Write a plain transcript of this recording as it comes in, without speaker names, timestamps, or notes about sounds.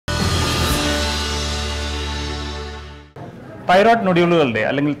Thyroid നൊഡ്യൂളുകളുടെ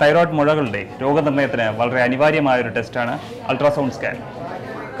അല്ലെങ്കിൽ thyroid മുഴകളുടെ രോഗനിർണയത്തിന് വളരെ അനിവാര്യമായ ഒരു ടെസ്റ്റാണ് അൾട്രാസൗണ്ട് സ്കാൻ.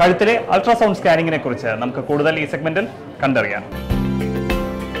 കഴുത്തിലെ അൾട്രാസൗണ്ട് സ്കാനിങ്ങിനെ കുറിച്ച് നമുക്ക് കൂടുതൽ ഈ സെഗ്മെന്റിൽ കണ്ടറിയാം.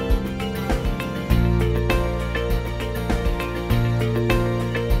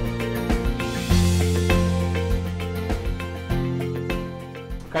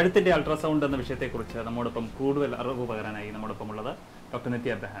 കഴുത്തിന്റെ അൾട്രാസൗണ്ട് എന്ന വിഷയത്തെക്കുറിച്ച് നമ്മോടൊപ്പം കൂടുതൽ അറിവ് പകരാനായി നമ്മോടൊപ്പം ഉള്ളത് ഡോക്ടർ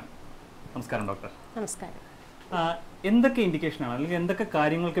വിദ്യാഭ്യാസ. നമസ്കാരം ഡോക്ടർ. നമസ്കാരം. എന്തൊക്കെ ഇൻഡിക്കേഷനാണ് അല്ലെങ്കിൽ എന്തൊക്കെ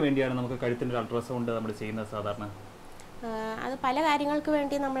കാര്യങ്ങൾക്ക് വേണ്ടിയാണ് നമുക്ക് കഴുത്തിന്റെ അൾട്രാസൗണ്ട് നമ്മൾ ചെയ്യുന്നത് സാധാരണ? അത് പല കാര്യങ്ങൾക്ക്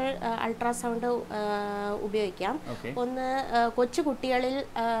വേണ്ടി നമ്മൾ അൾട്രാസൗണ്ട് ഉപയോഗിക്കാം. ഒന്ന്, കൊച്ചു കുട്ടികളിൽ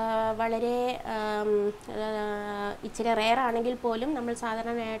വളരെ ഇച്ചിരി റെയർ ആണെങ്കിൽ പോലും നമ്മൾ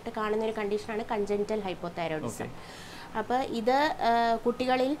സാധാരണയായിട്ട് കാണുന്നൊരു കണ്ടീഷനാണ് കൺജനിറ്റൽ ഹൈപ്പോതൈറോയിഡിസം. അപ്പോൾ ഇത്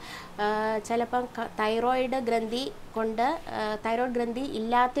കുട്ടികളിൽ ചിലപ്പം തൈറോയിഡ് ഗ്രന്ഥി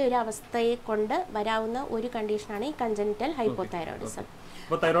ഇല്ലാത്ത ഒരു അവസ്ഥയെ കൊണ്ട് വരാവുന്ന ഒരു കണ്ടീഷനാണ് ഈ കൺജനിറ്റൽ ഹൈപ്പോതൈറോയിഡിസം.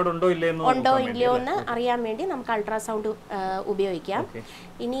 ഉണ്ടോ ഇല്ലയോ എന്ന് അറിയാൻ വേണ്ടി നമുക്ക് അൾട്രാസൗണ്ട് ഉപയോഗിക്കാം.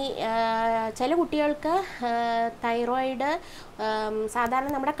 ഇനി ചില കുട്ടികൾക്ക് തൈറോയിഡ് സാധാരണ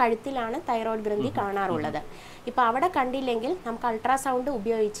നമ്മുടെ കഴുത്തിലാണ് തൈറോയിഡ് ഗ്രന്ഥി കാണാറുള്ളത്. ഇപ്പോൾ അവിടെ കണ്ടില്ലെങ്കിൽ നമുക്ക് അൾട്രാസൗണ്ട്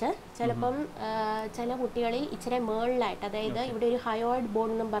ഉപയോഗിച്ച് ചിലപ്പം ചില കുട്ടികളിൽ ഇച്ചിരി മേളിലായിട്ട്, അതായത് ഇവിടെ ഒരു ഹയോയിഡ് ബോൺ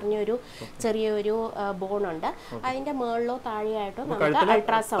എന്നും പറഞ്ഞൊരു ചെറിയൊരു ബോണുണ്ട്, അതിന്റെ മേളിലോ താഴെയായിട്ടോ നമുക്ക്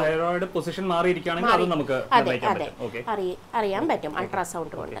അൾട്രാസൗണ്ട് അറിയാൻ പറ്റും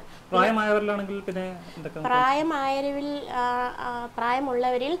അൾട്രാസൗണ്ട് കൊണ്ട്.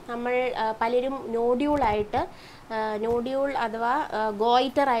 പ്രായമുള്ളവരിൽ നമ്മൾ പലരും നോഡ്യൂൾ അഥവാ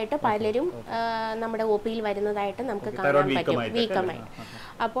ഗോയിറ്ററായിട്ട് പലരും നമ്മുടെ ഒ പിയിൽ വരുന്നതായിട്ട് നമുക്ക് കാണാൻ പറ്റും, വീക്കമായി.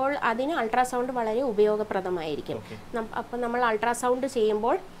 അപ്പോൾ അതിന് അൾട്രാസൗണ്ട് വളരെ ഉപയോഗപ്രദമായിരിക്കും. അപ്പോൾ നമ്മൾ അൾട്രാസൗണ്ട്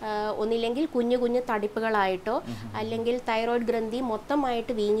ചെയ്യുമ്പോൾ ഒന്നില്ലെങ്കിൽ കുഞ്ഞു കുഞ്ഞു തടിപ്പുകളായിട്ടോ അല്ലെങ്കിൽ തൈറോയിഡ് ഗ്രന്ഥി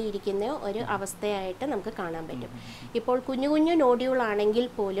മൊത്തമായിട്ട് വീങ്ങിയിരിക്കുന്ന ഒരു അവസ്ഥയായിട്ട് നമുക്ക് കാണാൻ പറ്റും. ഇപ്പോൾ കുഞ്ഞു കുഞ്ഞു നോഡ്യൂൾ ആണെങ്കിൽ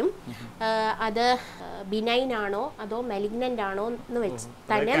പോലും അത് ബിനൈൻ ആണോ അതോ മെലിഗ്നൻ്റ് ആണോ എന്ന് വെച്ച്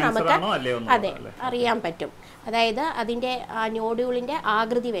തന്നെ നമുക്ക് അറിയാൻ പറ്റും. അതായത് അതിൻ്റെ ആ നോഡ്യൂളിൻ്റെ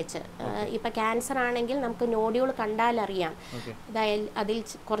ആകൃതി വെച്ച്, ഇപ്പം ക്യാൻസർ ആണെങ്കിൽ നമുക്ക് നോഡ്യൂൾ കണ്ടാൽ അറിയാം. അതായത് അതിൽ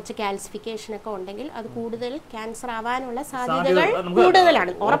കുറച്ച് കാൽസിഫിക്കേഷൻ ഒക്കെ ഉണ്ടെങ്കിൽ അത് കൂടുതൽ ക്യാൻസർ ആവാനുള്ള സാധ്യതകൾ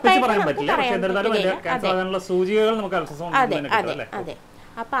കൂടുതലാണ്. ഉറപ്പായിട്ടും നമുക്ക് പറയാൻ പറ്റില്ല. അതെ.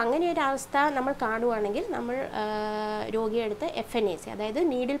 അപ്പം അങ്ങനെ ഒരു അവസ്ഥ നമ്മൾ കാണുവാണെങ്കിൽ നമ്മൾ രോഗിയെടുത്ത് FNAC, അതായത്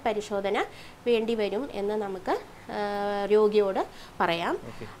നീഡിൽ പരിശോധന വേണ്ടി വരും എന്ന് നമുക്ക് രോഗിയോട് പറയാം.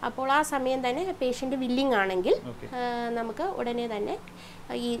 അപ്പോൾ ആ സമയം തന്നെ പേഷ്യൻ്റ് വില്ലിംഗ് ആണെങ്കിൽ നമുക്ക് ഉടനെ തന്നെ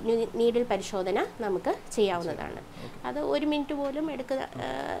ഈ നീഡിൽ പരിശോധന നമുക്ക് ചെയ്യാവുന്നതാണ്. അത് 1 മിനിറ്റ് പോലും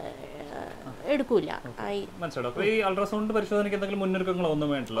എടുക്കൂല.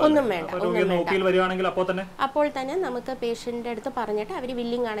 ഒന്നും വേണ്ട. അപ്പോൾ തന്നെ നമുക്ക് പേഷ്യൻ്റെ അടുത്ത് പറഞ്ഞിട്ട് അവർ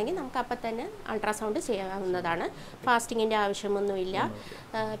വില്ലിംഗ് ആണെങ്കിൽ നമുക്ക് അപ്പം തന്നെ അൾട്രാസൗണ്ട് ചെയ്യാവുന്നതാണ്. ഫാസ്റ്റിങ്ങിൻ്റെ ആവശ്യമൊന്നുമില്ല.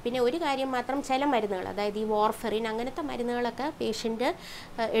 പിന്നെ ഒരു കാര്യം മാത്രം, ചില മരുന്നുകൾ, അതായത് ഈ വാർഫറിൻ അങ്ങനത്തെ മരുന്നുകളൊക്കെ പേഷ്യൻ്റ്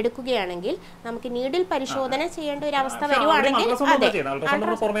എടുക്കുകയാണെങ്കിൽ നമുക്ക് നീഡിൽ പരിശോധന ചെയ്യേണ്ട ഒരു അവസ്ഥ വരുവാണെങ്കിൽ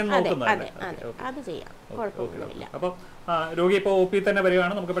അത് ചെയ്യാം, കുഴപ്പമൊന്നുമില്ല. രോഗി ഇപ്പോൾ ഒ പി തന്നെ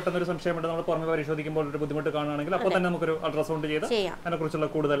വരികയാണ്, നമുക്ക് പെട്ടെന്ന് ഒരു സംശയമുണ്ട്, നമ്മൾ പുറമെ പരിശോധിക്കുമ്പോൾ ഒരു ബുദ്ധിമുട്ട് കാണുകയാണെങ്കിൽ അപ്പോൾ തന്നെ നമുക്കൊരു അൾട്രാസൗണ്ട് ചെയ്ത് അതിനെക്കുറിച്ചുള്ള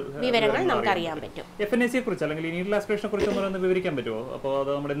കൂടുതൽ വിവരങ്ങൾ നമുക്ക് അറിയാൻ പറ്റും. FNAC കുറിച്ച് അല്ലെങ്കിൽ നീഡിൽ ആസ്പിറേഷനെ കുറിച്ച് ഒന്ന് വിവരിക്കാൻ പറ്റുമോ? അപ്പോൾ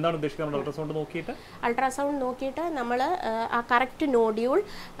അത് നമ്മൾ എന്താണ് ഉദ്ദേശിക്കുന്നത്? അൾട്രാസൗണ്ട് നോക്കിയിട്ട് നമ്മൾ ആ കറക്റ്റ്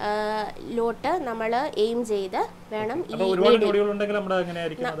നോഡ്യൂളിലോട്ട് നമ്മൾ എയിം ചെയ്ത് വേണം.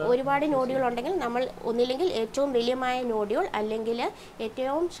 ഒരുപാട് നോഡ്യൂൾ ഉണ്ടെങ്കിൽ നമ്മൾ ഒന്നില്ലെങ്കിൽ ഏറ്റവും വലിയമായ നോഡ്യൂൾ അല്ലെങ്കിൽ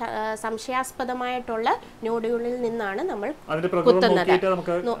ഏറ്റവും സംശയാസ്പദമായിട്ടുള്ള നോഡ്യൂളിൽ നിന്നാണ് നമ്മൾ കുത്തുന്നത്.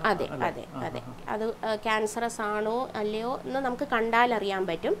 അതെ. അത് ക്യാൻസറസ് ആണോ അല്ലയോ എന്ന് നമുക്ക് കണ്ടാൽ അറിയാൻ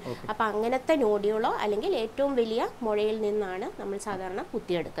പറ്റും. അപ്പം അങ്ങനത്തെ നോഡ്യൂളോ അല്ലെങ്കിൽ ഏറ്റവും വലിയ മുഴയിൽ നിന്നാണ് നമ്മൾ സാധാരണ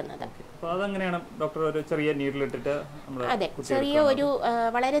കുത്തിയെടുക്കുന്നത്. അതെ, ചെറിയ ഒരു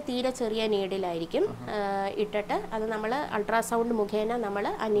വളരെ തീരെ ചെറിയ നീഡിലായിരിക്കും ഇട്ടിട്ട് അത് നമ്മൾ അൾട്രാസൗണ്ട് മുഖേന നമ്മൾ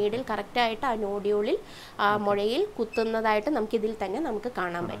ആ നീഡിൽ കറക്റ്റായിട്ട് ആ നോഡ്യൂളിൽ ആ മുഴയിൽ കുത്തുന്നതായിട്ട് നമുക്കിതിൽ തന്നെ നമുക്ക്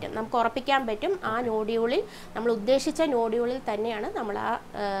കാണാൻ പറ്റും. നമുക്ക് ഉറപ്പിക്കാൻ പറ്റും ആ നോഡ്യൂളിൽ നമ്മൾ ഉദ്ദേശിച്ച നോഡ്യൂളിൽ തന്നെയാണ് നമ്മൾ ആ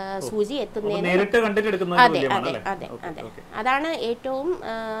സൂചി എത്തുന്നതെന്ന്. അതെ. അതാണ് ഏറ്റവും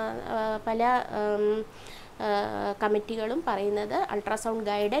പല കമ്മിറ്റികളും പറയുന്നത്, അൾട്രാസൗണ്ട്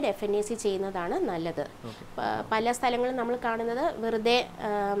ഗൈഡഡ് FNAC ചെയ്യുന്നതാണ് നല്ലത്. പല സ്ഥലങ്ങളും നമ്മൾ കാണുന്നത് വെറുതെ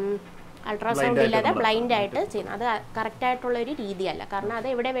അൾട്രാസൗണ്ട് ഇല്ലാതെ ബ്ലൈൻഡ് ആയിട്ട് ചെയ്യുന്നത്. അത് കറക്റ്റായിട്ടുള്ള ഒരു രീതിയല്ല. കാരണം അത്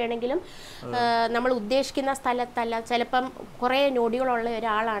എവിടെ വേണമെങ്കിലും നമ്മൾ ഉദ്ദേശിക്കുന്ന സ്ഥലത്തല്ല. ചിലപ്പം കുറേ നോഡ്യൂളുള്ള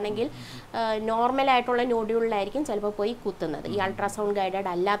ഒരാളാണെങ്കിൽ നോർമലായിട്ടുള്ള നോഡ്യൂളിലായിരിക്കും ചിലപ്പോൾ പോയി കുത്തുന്നത്. ഈ അൾട്രാസൗണ്ട് ഗൈഡഡ്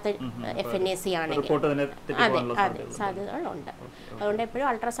അല്ലാത്ത FNAC ആണെങ്കിൽ അതെ സാധ്യതകളുണ്ട്. അതുകൊണ്ട് എപ്പോഴും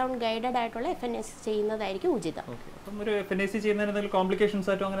അൾട്രാസൗണ്ട് ഗൈഡഡ് ആയിട്ടുള്ള FNAC ചെയ്യുന്നതായിരിക്കും ഉചിതം. ഒരു FNAC ചെയ്യുന്നതിന് എന്തെങ്കിലും കോംപ്ലിക്കേഷൻസ്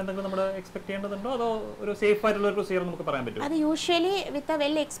ആയിട്ടോ അങ്ങനെ എന്തെങ്കിലും നമ്മൾ എക്സ്പെക്ട് ചെയ്യേണ്ടതുണ്ടോ അതോ ഒരു സേഫ് ആയിട്ടുള്ള ഒരു പ്രൊസീജിയർ നമുക്ക് പറയാൻ പറ്റുമോ? അത് usually with a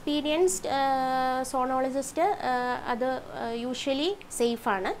well experienced sonologist അത് യൂഷ്വലി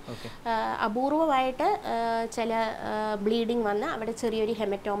സേഫാണ്. അപൂർവമായിട്ട് ചില ബ്ലീഡിങ് വന്ന് അവിടെ ചെറിയൊരു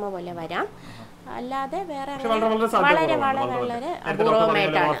ഹെമറ്റോമ പോലെ വരാം. അല്ലാതെ വേറെ വളരെ വളരെ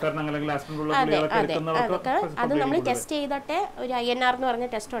അപൂർവമായിട്ടാണ്. അതെ അതെ അതൊക്കെ അത് നമ്മൾ ടെസ്റ്റ് ചെയ്തിട്ട് ഒരു INR എന്ന് പറഞ്ഞ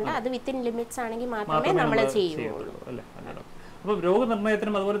ടെസ്റ്റ് ഉണ്ട്. അത് വിത്തിൻ ലിമിറ്റ്സ് ആണെങ്കിൽ മാത്രമേ നമ്മൾ ചെയ്യുള്ളൂ. അപ്പോൾ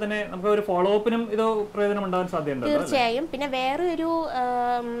രോഗനിർണയത്തിനും അതുപോലെ തന്നെ നമുക്ക് ഒരു ഫോളോ അപ്പിനും ഇത് പ്രയോജനം ഉണ്ടാകാൻ സാധ്യതയുണ്ട്. തീർച്ചയായും. പിന്നെ വേറൊരു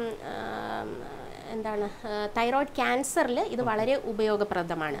എന്താണ് തൈറോയ്ഡ് ക്യാൻസറിൽ ഇത് വളരെ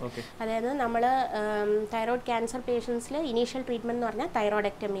ഉപയോഗപ്രദമാണ്. അതായത് നമ്മൾ തൈറോയ്ഡ് ക്യാൻസർ പേഷ്യൻസിൽ ഇനീഷ്യൽ ട്രീറ്റ്മെൻറ്റ് എന്ന് പറഞ്ഞാൽ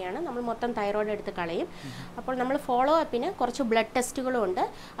തൈറോയ്ഡക്ടമിയാണ്. നമ്മൾ മൊത്തം തൈറോയ്ഡ് എടുത്ത് കളയും. അപ്പോൾ നമ്മൾ ഫോളോ അപ്പിന് കുറച്ച് ബ്ലഡ് ടെസ്റ്റുകളും ഉണ്ട്.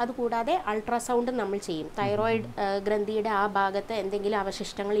 അതുകൂടാതെ അൾട്രാസൗണ്ടും നമ്മൾ ചെയ്യും. തൈറോയ്ഡ് ഗ്രന്ഥിയുടെ ആ ഭാഗത്ത് എന്തെങ്കിലും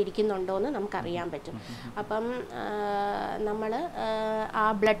അവശിഷ്ടങ്ങൾ ഇരിക്കുന്നുണ്ടോ എന്ന് നമുക്കറിയാൻ പറ്റും. അപ്പം നമ്മൾ ആ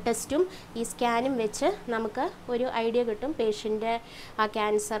ബ്ലഡ് ടെസ്റ്റും ഈ സ്കാനും വെച്ച് നമുക്ക് ഒരു ഐഡിയ കിട്ടും പേഷ്യൻ്റെ ആ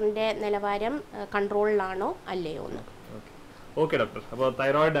ക്യാൻസറിൻ്റെ നിലവാരം കൺട്രോളിലാണോ അല്ലയോ എന്ന്. Okay doctor. അപ്പോൾ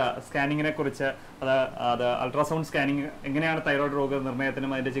തൈറോയിഡ് സ്കാനിങ്ങിനെ കുറിച്ച് അത് അൾട്രാസൗണ്ട് സ്കാനിങ് എങ്ങനെയാണ് തൈറോയിഡ്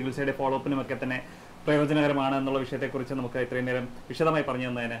രോഗനിർണയത്തിനും അതിൻ്റെ ചികിത്സയുടെ ഫോളോ അപ്പിനും ഒക്കെ തന്നെ പ്രയോജനകരമാണ് എന്നുള്ള വിഷയത്തെക്കുറിച്ച് നമുക്ക് ഇത്രയും നേരം വിശദമായി പറഞ്ഞു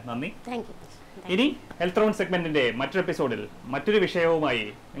തന്നതിന് നന്ദി. ഇനി ഹെൽത്ത് റൗണ്ട് സെഗ്മെന്റിന്റെ മറ്റൊരു എപ്പിസോഡിൽ മറ്റൊരു വിഷയവുമായി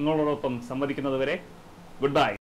നിങ്ങളോടൊപ്പം സംവദിക്കുന്നതുവരെ ഗുഡ് ബൈ.